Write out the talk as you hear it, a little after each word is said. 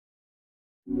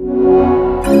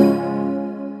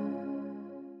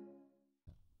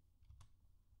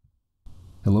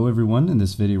Hello everyone, in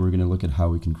this video we're going to look at how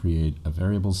we can create a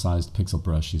variable sized pixel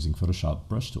brush using Photoshop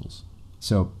brush tools.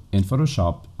 So in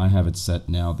Photoshop I have it set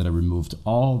now that I removed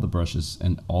all the brushes,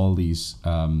 and all these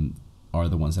are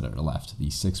the ones that are left,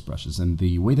 these 6 brushes. And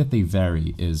the way that they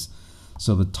vary is,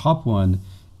 so the top one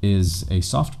is a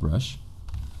soft brush,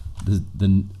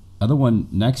 the other one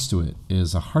next to it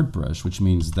is a hard brush, which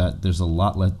means that there's a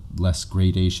lot less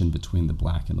gradation between the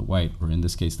black and the white, or in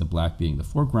this case the black being the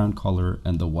foreground color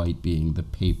and the white being the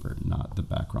paper, not the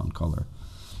background color.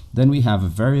 Then we have a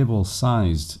variable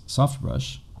sized soft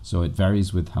brush, so it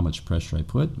varies with how much pressure I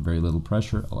put, very little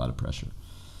pressure, a lot of pressure.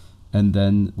 And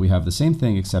then we have the same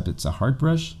thing except it's a hard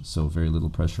brush, so very little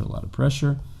pressure, a lot of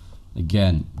pressure.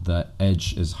 Again, the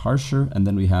edge is harsher, and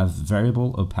then we have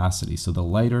variable opacity. So the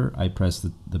lighter I press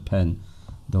the pen,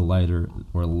 the lighter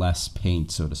or less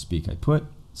paint, so to speak, I put.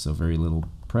 So very little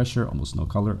pressure, almost no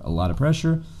color, a lot of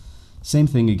pressure. Same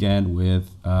thing again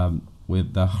with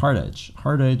the hard edge.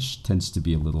 Hard edge tends to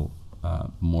be a little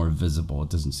more visible. It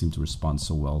doesn't seem to respond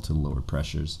so well to lower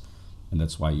pressures, and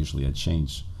that's why usually I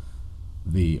change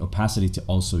the opacity to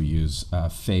also use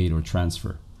fade or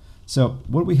transfer. So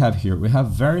what we have here, we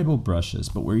have variable brushes,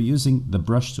 but we're using the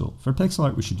brush tool. For pixel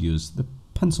art, we should use the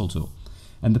pencil tool.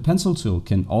 And the pencil tool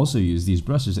can also use these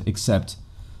brushes, except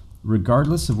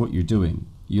regardless of what you're doing,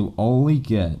 you'll always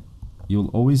get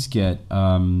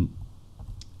hard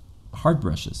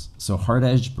brushes. So hard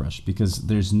edge brush, because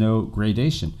there's no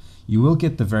gradation. You will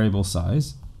get the variable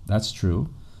size, that's true.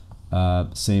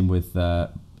 Same with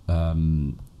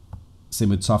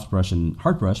soft brush and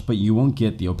hard brush, but you won't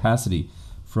get the opacity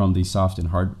from the soft and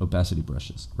hard opacity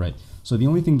brushes, right? So the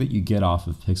only thing that you get off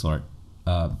of pixel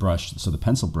art brush, so the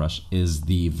pencil brush, is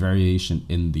the variation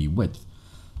in the width.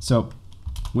 So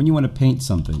when you want to paint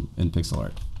something in pixel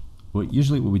art,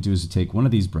 usually what we do is we take one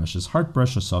of these brushes, hard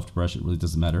brush or soft brush, it really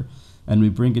doesn't matter, and we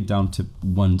bring it down to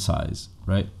one size,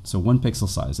 right? So 1 pixel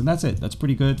size, and that's it. That's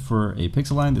pretty good for a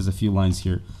pixel line. There's a few lines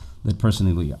here that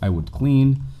personally I would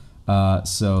clean.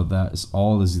 So that is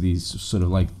all is these sort of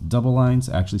like double lines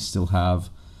actually still have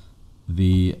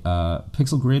the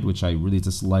pixel grid, which I really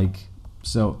dislike.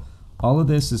 So all of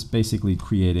this is basically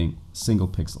creating single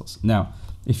pixels. Now,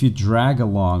 if you drag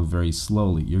along very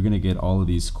slowly, you're going to get all of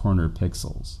these corner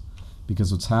pixels,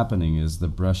 because what's happening is the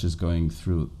brush is going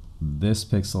through this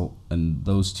pixel and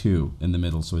those two in the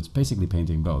middle. So it's basically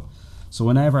painting both. So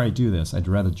whenever I do this, I'd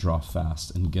rather draw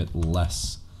fast and get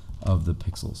less of the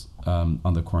pixels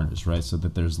on the corners, right? So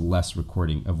that there's less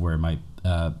recording of where my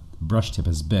brush tip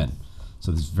has been.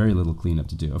 So there's very little cleanup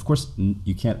to do. Of course,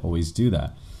 you can't always do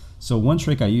that. So one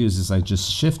trick I use is I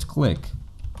just shift click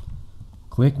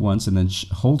once and then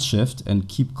hold shift and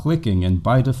keep clicking, and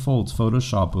by default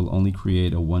Photoshop will only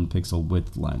create a 1 pixel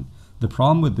width line. The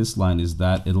problem with this line is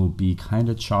that it'll be kind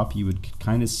of choppy. You would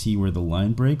kind of see where the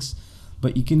line breaks,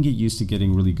 but you can get used to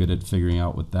getting really good at figuring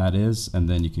out what that is, and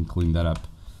then you can clean that up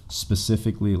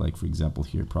specifically. Like for example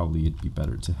here, probably it'd be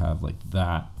better to have like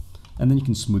that, and then you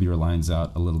can smooth your lines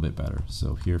out a little bit better.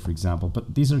 So here for example,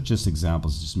 but these are just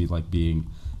examples, just me like being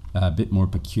a bit more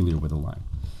peculiar with a line.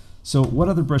 So what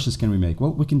other brushes can we make?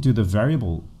 Well, we can do the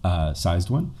variable sized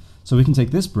one. So we can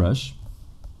take this brush,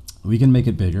 we can make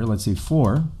it bigger, let's say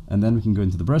 4, and then we can go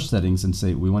into the brush settings and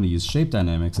say we want to use shape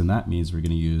dynamics, and that means we're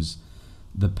going to use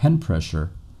the pen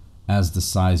pressure as the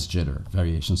size jitter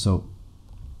variation. So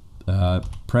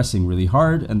pressing really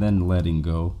hard and then letting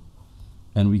go,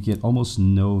 and we get almost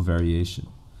no variation.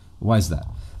 Why is that?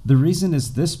 The reason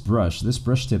is this brush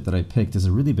tip that I picked is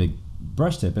a really big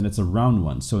brush tip, and it's a round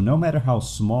one. So no matter how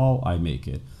small I make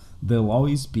it, there'll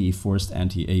always be forced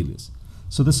anti-alias.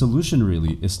 So the solution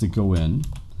really is to go in,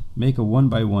 make a 1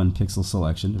 by 1 pixel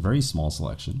selection, a very small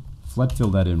selection, flood fill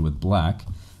that in with black,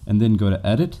 and then go to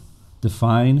Edit,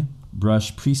 Define,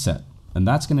 Brush Preset. And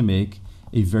that's going to make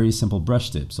a very simple brush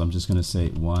tip. So I'm just going to say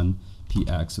 1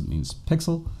 px, it means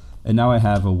pixel. And now I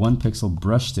have a 1 pixel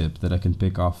brush tip that I can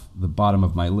pick off the bottom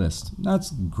of my list. That's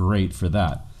great for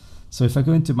that. So if I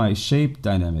go into my shape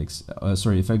dynamics,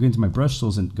 if I go into my brush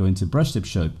tools and go into brush tip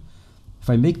shape, if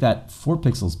I make that 4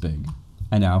 pixels big,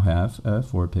 I now have a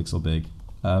 4 pixel big,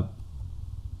 a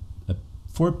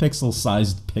 4 pixel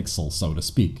sized pixel, so to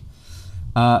speak.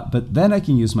 But then I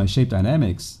can use my shape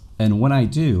dynamics, and when I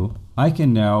do, I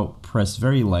can now press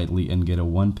very lightly and get a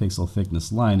 1 pixel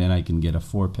thickness line, and I can get a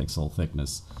 4 pixel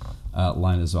thickness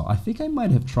line as well. I think I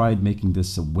might have tried making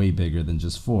this way bigger than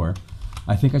just 4.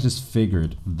 I think I just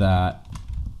figured that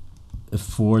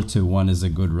 4 to 1 is a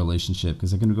good relationship,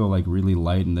 because I can go like really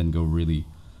light and then go really,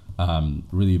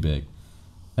 really big.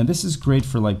 And this is great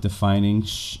for like defining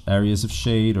areas of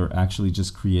shade, or actually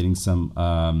just creating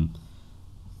some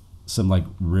some like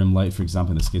rim light, for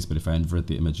example, in this case, but if I invert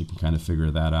the image, you can kind of figure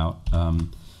that out.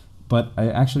 But I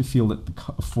actually feel that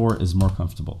the 4 is more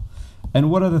comfortable. And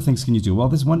what other things can you do? Well,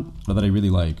 there's one that I really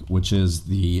like, which is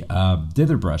the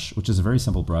dither brush, which is a very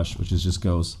simple brush, which is just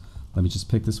goes, let me just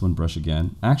pick this one brush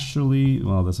again. Actually,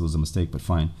 well, this was a mistake, but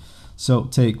fine. So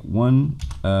take one,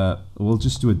 we'll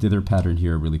just do a dither pattern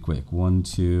here really quick. 1,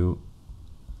 2,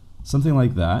 something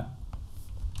like that.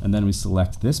 And then we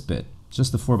select this bit,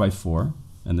 just the 4x4.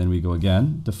 And then we go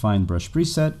again, define brush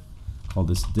preset, call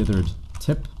this dithered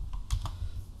tip.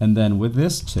 And then with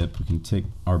this tip, we can take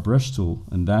our brush tool,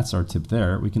 and that's our tip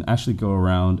there. We can actually go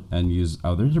around and use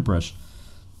our dither brush.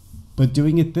 But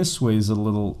doing it this way is a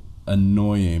little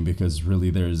annoying because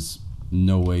really there's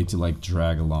no way to like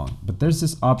drag along. But there's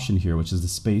this option here, which is the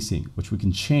spacing, which we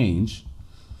can change.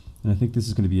 And I think this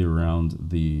is going to be around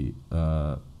the,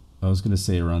 I was going to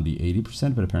say around the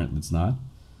 80%, but apparently it's not.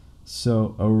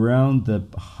 So around the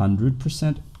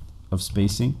 100% of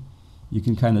spacing, you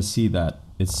can kind of see that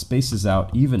it spaces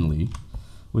out evenly,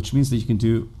 which means that you can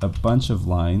do a bunch of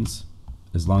lines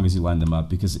as long as you line them up,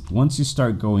 because once you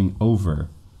start going over,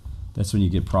 that's when you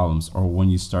get problems. Or when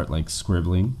you start like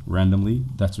scribbling randomly,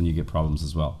 that's when you get problems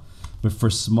as well. But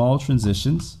for small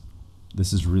transitions,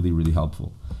 this is really, really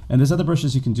helpful. And there's other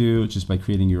brushes you can do just by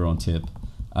creating your own tip.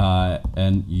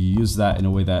 And you use that in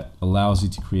a way that allows you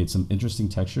to create some interesting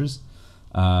textures,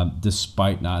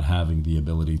 despite not having the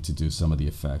ability to do some of the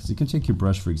effects. You can take your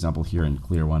brush, for example, here and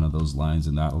clear one of those lines,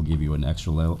 and that will give you an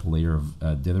extra layer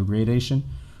of dither gradation.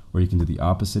 Or you can do the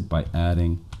opposite by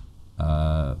adding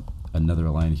another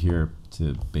line here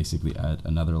to basically add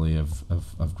another layer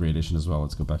of gradation as well.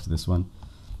 Let's go back to this one.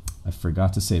 I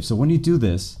forgot to save. So when you do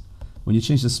this, when you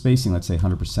change the spacing, let's say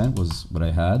 100% was what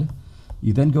I had,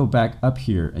 you then go back up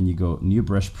here and you go new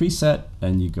brush preset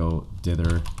and you go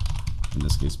dither, in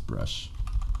this case brush,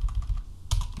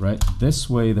 right? This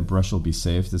way the brush will be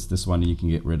safe. This one you can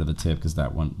get rid of the tip because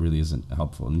that one really isn't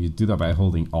helpful. And you do that by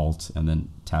holding Alt and then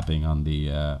tapping on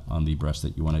the brush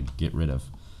that you want to get rid of.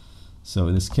 So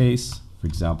in this case, for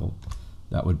example,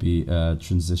 that would be a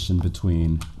transition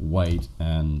between white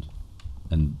and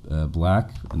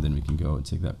black, and then we can go and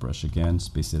take that brush again,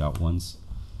 space it out once.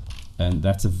 And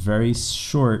that's a very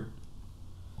short,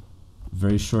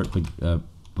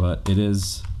 but it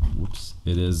is, whoops,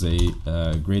 it is a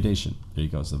gradation. There you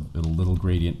go, so a little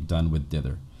gradient done with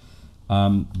dither.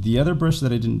 The other brush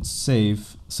that I didn't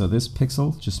save, so this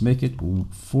pixel, just make it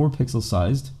 4 pixel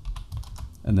sized,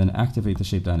 and then activate the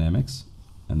shape dynamics,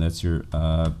 and that's your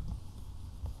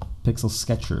pixel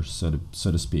sketcher, so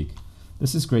to speak.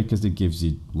 This is great because it gives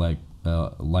you like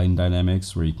line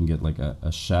dynamics where you can get like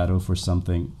a shadow for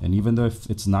something, and even though if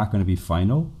it's not going to be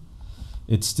final,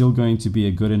 it's still going to be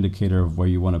a good indicator of where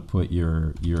you want to put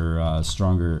your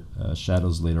stronger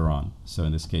shadows later on. So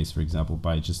in this case, for example,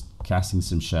 by just casting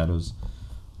some shadows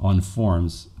on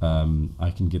forms,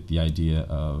 I can get the idea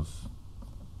of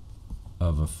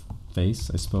a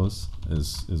face, I suppose,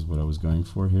 is what I was going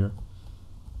for here.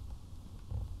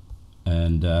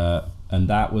 And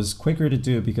that was quicker to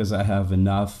do because I have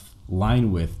enough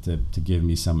line width to give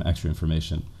me some extra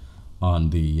information on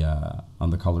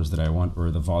the colors that I want,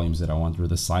 or the volumes that I want, or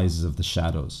the sizes of the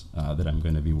shadows that I'm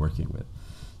going to be working with.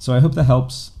 So I hope that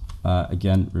helps.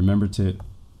 Again, remember to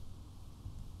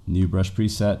new brush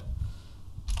preset,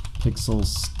 pixel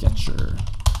sketcher,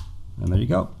 and there you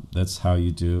go. That's how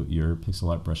you do your pixel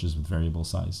art brushes with variable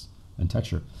size and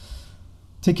texture.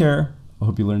 Take care. I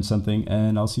hope you learned something,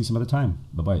 and I'll see you some other time.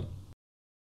 Bye-bye.